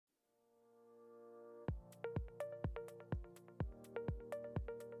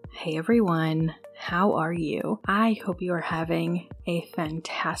Hey everyone, how are you? I hope you are having a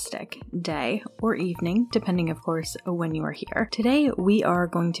fantastic day or evening, depending of course when you are here. Today we are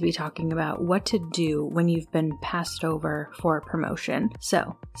going to be talking about what to do when you've been passed over for a promotion.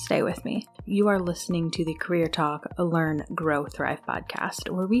 So stay with me. You are listening to the Career Talk, Learn, Grow, Thrive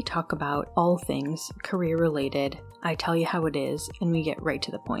podcast, where we talk about all things career related. I tell you how it is, and we get right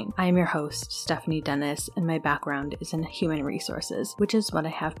to the point. I am your host, Stephanie Dennis, and my background is in human resources, which is what I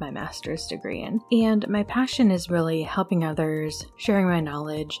have my master's degree in. And my passion is really helping others, sharing my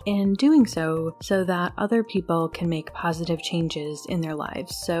knowledge, and doing so that other people can make positive changes in their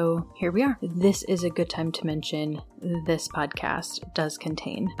lives. So here we are. This is a good time to mention this podcast does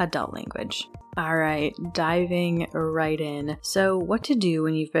contain adult language. All right, diving right in. So what to do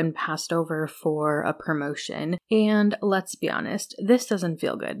when you've been passed over for a promotion. And let's be honest, this doesn't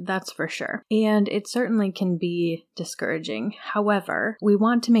feel good, that's for sure. And it certainly can be discouraging. However, we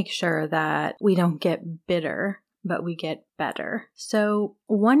want to make sure that we don't get bitter, but we get better. So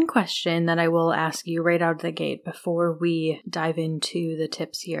one question that I will ask you right out of the gate before we dive into the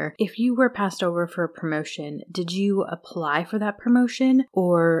tips here, if you were passed over for a promotion, did you apply for that promotion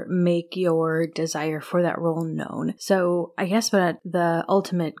or make your desire for that role known? So I guess what the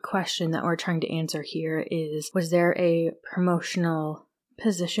ultimate question that we're trying to answer here is, was there a promotional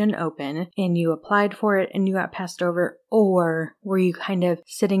position open and you applied for it and you got passed over, or were you kind of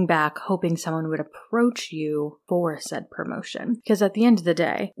sitting back hoping someone would approach you for said promotion? Because at the end of the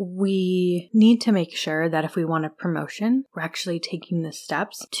day, we need to make sure that if we want a promotion, we're actually taking the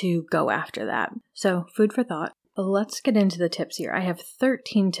steps to go after that. So food for thought. Let's get into the tips here. I have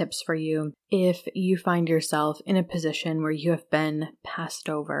 13 tips for you if you find yourself in a position where you have been passed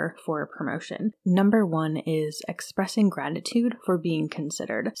over for a promotion. Number 1 is expressing gratitude for being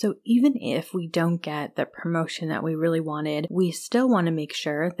considered. So even if we don't get the promotion that we really wanted, we still want to make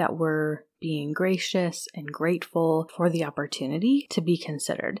sure that we're being gracious and grateful for the opportunity to be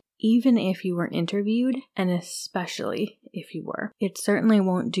considered, even if you weren't interviewed, and especially if you were. It certainly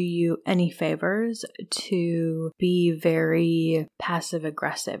won't do you any favors to be very passive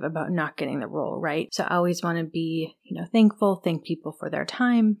aggressive about not getting the role, right? So I always want to be, thankful, thank people for their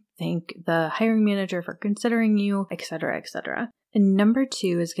time, thank the hiring manager for considering you, etc., etc. And number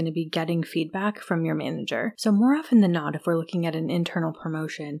 2 is going to be getting feedback from your manager. So more often than not, if we're looking at an internal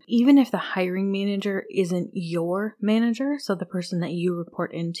promotion, even if the hiring manager isn't your manager, so the person that you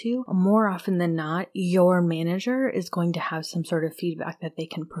report into, more often than not, your manager is going to have some sort of feedback that they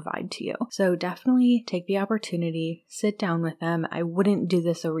can provide to you. So definitely take the opportunity, sit down with them. I wouldn't do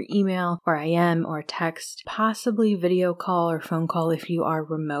this over email or IM or text, possibly video call or phone call if you are a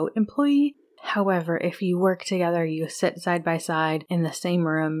remote employee. However, if you work together, you sit side by side in the same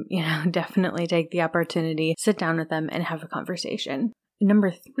room, definitely take the opportunity, sit down with them and have a conversation.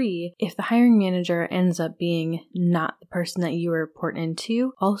 Number 3, if the hiring manager ends up being not the person that you report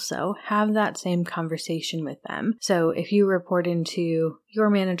into, also have that same conversation with them. So if you report into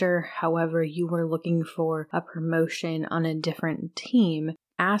your manager, however, you were looking for a promotion on a different team,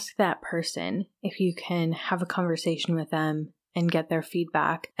 ask that person if you can have a conversation with them and get their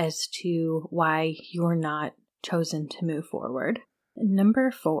feedback as to why you're not chosen to move forward.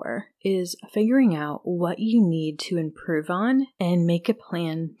 Number 4 is figuring out what you need to improve on and make a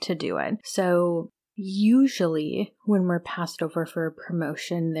plan to do it. So usually when we're passed over for a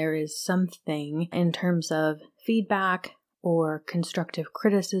promotion, there is something in terms of feedback or constructive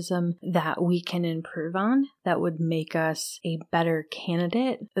criticism that we can improve on that would make us a better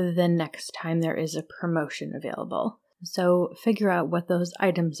candidate the next time there is a promotion available. So figure out what those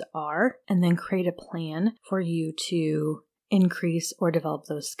items are and then create a plan for you to increase or develop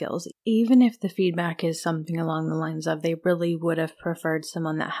those skills. Even if the feedback is something along the lines of they really would have preferred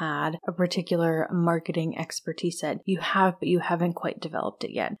someone that had a particular marketing expertise set you have, but you haven't quite developed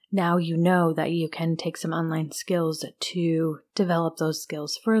it yet. Now you know that you can take some online skills to develop those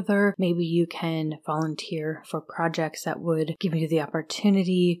skills further. Maybe you can volunteer for projects that would give you the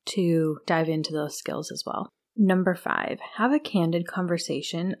opportunity to dive into those skills as well. Number 5, have a candid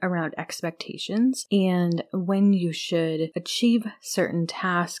conversation around expectations and when you should achieve certain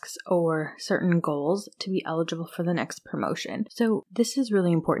tasks or certain goals to be eligible for the next promotion. So this is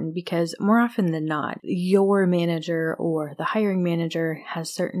really important because more often than not, your manager or the hiring manager has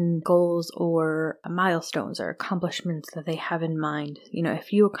certain goals or milestones or accomplishments that they have in mind.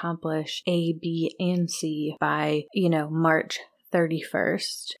 If you accomplish A, B, and C by, March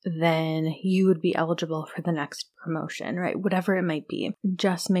 31st, then you would be eligible for the next promotion, right? Whatever it might be.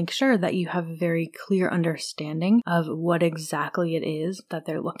 Just make sure that you have a very clear understanding of what exactly it is that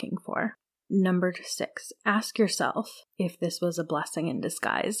they're looking for. Number 6, ask yourself if this was a blessing in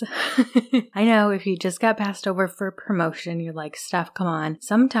disguise. I know if you just got passed over for a promotion, you're like, Steph, come on.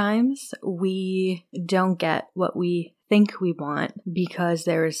 Sometimes we don't get what we think we want because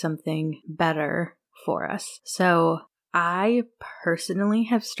there is something better for us. So I personally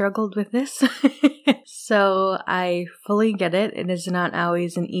have struggled with this. So I fully get it. It is not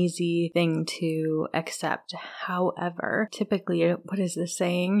always an easy thing to accept. However, typically, what is the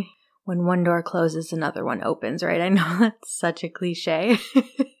saying? When one door closes, another one opens, right? I know that's such a cliche.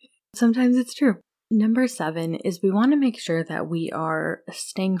 Sometimes it's true. Number 7 is we want to make sure that we are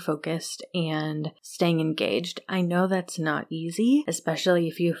staying focused and staying engaged. I know that's not easy, especially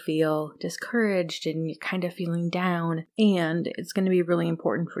if you feel discouraged and you're kind of feeling down, and it's going to be really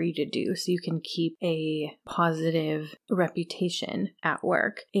important for you to do so you can keep a positive reputation at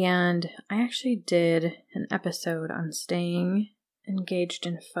work. And I actually did an episode on staying engaged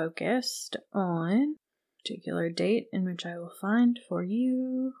and focused on a particular date in which I will find for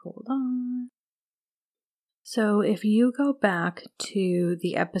you. Hold on. So if you go back to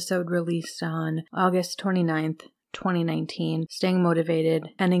the episode released on August 29th, 2019, Staying Motivated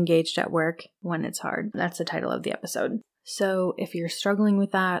and Engaged at Work When It's Hard. That's the title of the episode. So if you're struggling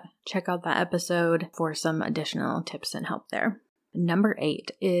with that, check out that episode for some additional tips and help there. Number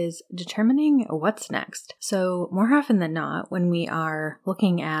 8 is determining what's next. So more often than not, when we are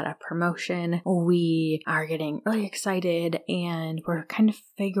looking at a promotion, we are getting really excited and we're kind of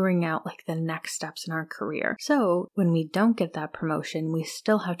figuring out like the next steps in our career. So when we don't get that promotion, we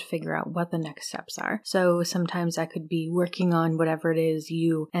still have to figure out what the next steps are. So sometimes that could be working on whatever it is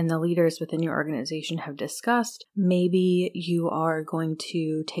you and the leaders within your organization have discussed. Maybe you are going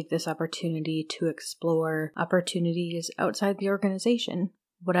to take this opportunity to explore opportunities outside the organization.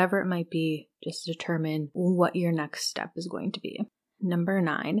 Whatever it might be, just determine what your next step is going to be. Number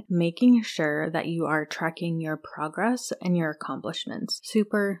 9, making sure that you are tracking your progress and your accomplishments.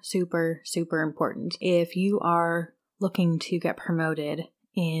 Super, super, super important. If you are looking to get promoted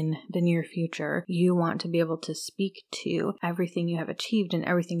in the near future, you want to be able to speak to everything you have achieved and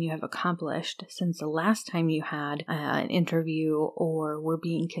everything you have accomplished since the last time you had an interview or were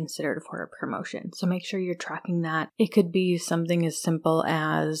being considered for a promotion. So make sure you're tracking that. It could be something as simple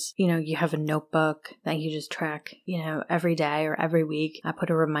as, you have a notebook that you just track, every day or every week. Put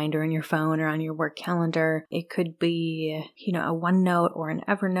a reminder on your phone or on your work calendar. It could be, a OneNote or an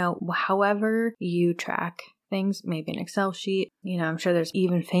Evernote, however you track things, maybe an Excel sheet. I'm sure there's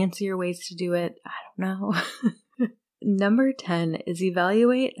even fancier ways to do it. I don't know. Number 10 is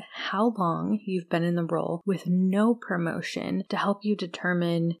evaluate how long you've been in the role with no promotion to help you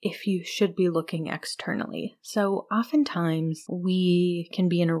determine if you should be looking externally. So oftentimes we can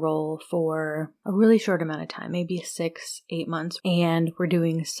be in a role for a really short amount of time, maybe 6-8 months, and we're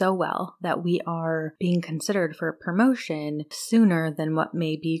doing so well that we are being considered for a promotion sooner than what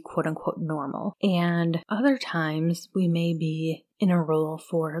may be quote unquote normal. And other times we may be in a role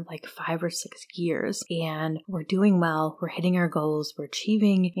for like 5 or 6 years and we're doing well, we're hitting our goals, we're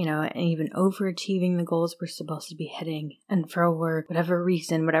achieving, and even overachieving the goals we're supposed to be hitting. And for whatever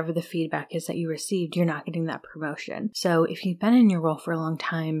reason, whatever the feedback is that you received, you're not getting that promotion. So if you've been in your role for a long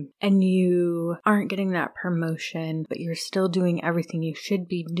time and you aren't getting that promotion, but you're still doing everything you should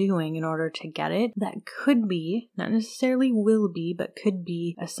be doing in order to get it, that could be, not necessarily will be, but could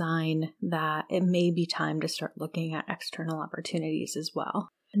be a sign that it may be time to start looking at external opportunities as well.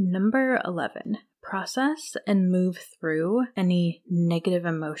 Number 11, process and move through any negative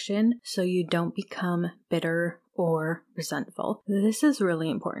emotion so you don't become bitter or resentful. This is really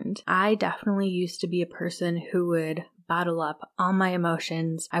important. I definitely used to be a person who would bottle up all my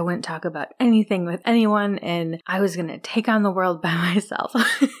emotions. I wouldn't talk about anything with anyone and I was going to take on the world by myself.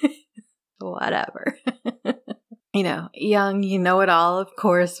 Whatever. Young, you know it all, of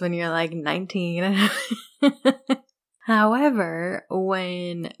course, when you're like 19. However,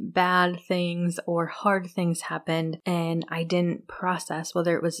 when bad things or hard things happened and I didn't process,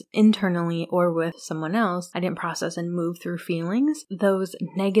 whether it was internally or with someone else, I didn't process and move through feelings, those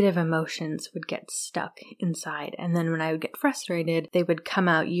negative emotions would get stuck inside. And then when I would get frustrated, they would come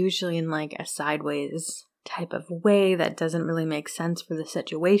out usually in like a sideways type of way that doesn't really make sense for the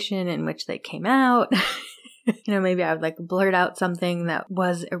situation in which they came out. Maybe I would like blurt out something that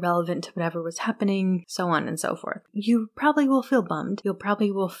was irrelevant to whatever was happening, so on and so forth. You probably will feel bummed. You'll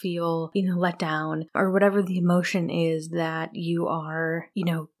probably will feel, let down or whatever the emotion is that you are,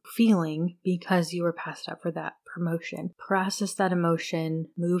 feeling because you were passed up for that promotion. Process that emotion,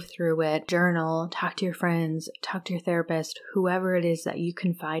 move through it, journal, talk to your friends, talk to your therapist, whoever it is that you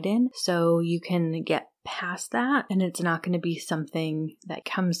confide in, so you can get past that, and it's not going to be something that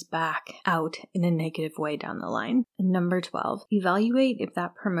comes back out in a negative way down the line. Number 12, evaluate if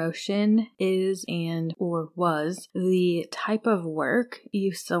that promotion is and or was the type of work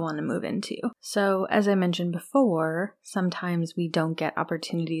you still want to move into. So as I mentioned before, sometimes we don't get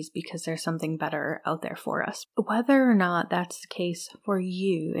opportunities because there's something better out there for us. Whether or not that's the case for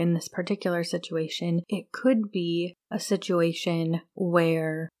you in this particular situation, it could be a situation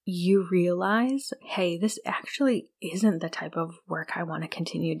where you realize, hey, this actually isn't the type of work I want to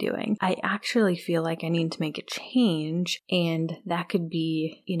continue doing. I actually feel like I need to make a change, and that could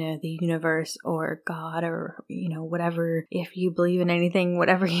be, the universe or God or, whatever, if you believe in anything,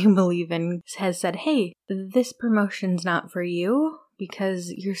 whatever you believe in, has said, hey, this promotion's not for you,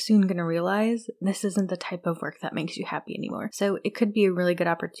 because you're soon going to realize this isn't the type of work that makes you happy anymore. So it could be a really good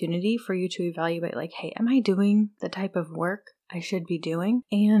opportunity for you to evaluate, like, hey, am I doing the type of work I should be doing?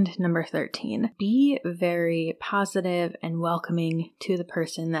 And number 13, be very positive and welcoming to the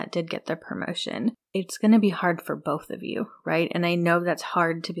person that did get the promotion. It's going to be hard for both of you, right? And I know that's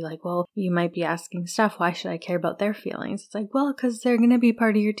hard to be like, well, you might be asking stuff. Why should I care about their feelings? It's like, well, because they're going to be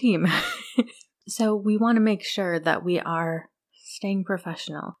part of your team. So we want to make sure that we are staying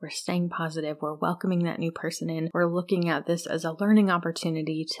professional, we're staying positive, we're welcoming that new person in, we're looking at this as a learning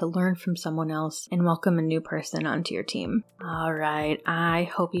opportunity to learn from someone else and welcome a new person onto your team. All right, I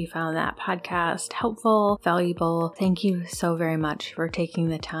hope you found that podcast helpful, valuable. Thank you so very much for taking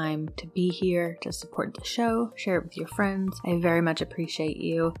the time to be here, to support the show, share it with your friends. I very much appreciate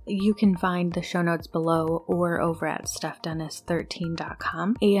you. You can find the show notes below or over at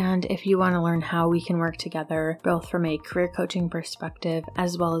stephdennis13.com. And if you want to learn how we can work together, both from a career coaching perspective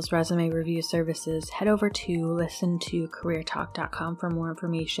as well as resume review services, head over to listentocareertalk.com for more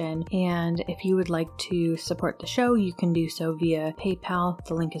information. And if you would like to support the show, you can do so via PayPal.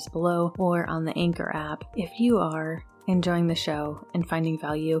 The link is below, or on the Anchor app. If you are enjoying the show and finding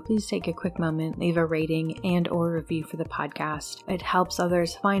value, please take a quick moment, leave a rating and or review for the podcast. It helps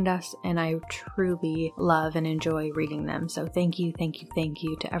others find us, and I truly love and enjoy reading them. So thank you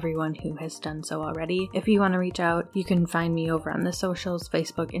to everyone who has done so already. If you want to reach out, you can find me over on the socials,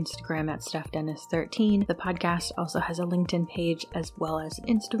 Facebook, Instagram at StephDennis13. The podcast also has a LinkedIn page as well as an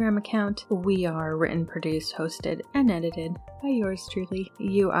Instagram account. We are written, produced, hosted, and edited by yours truly.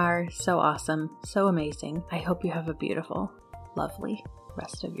 You are so awesome, so amazing. I hope you have a beautiful, lovely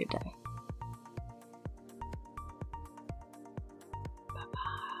rest of your day.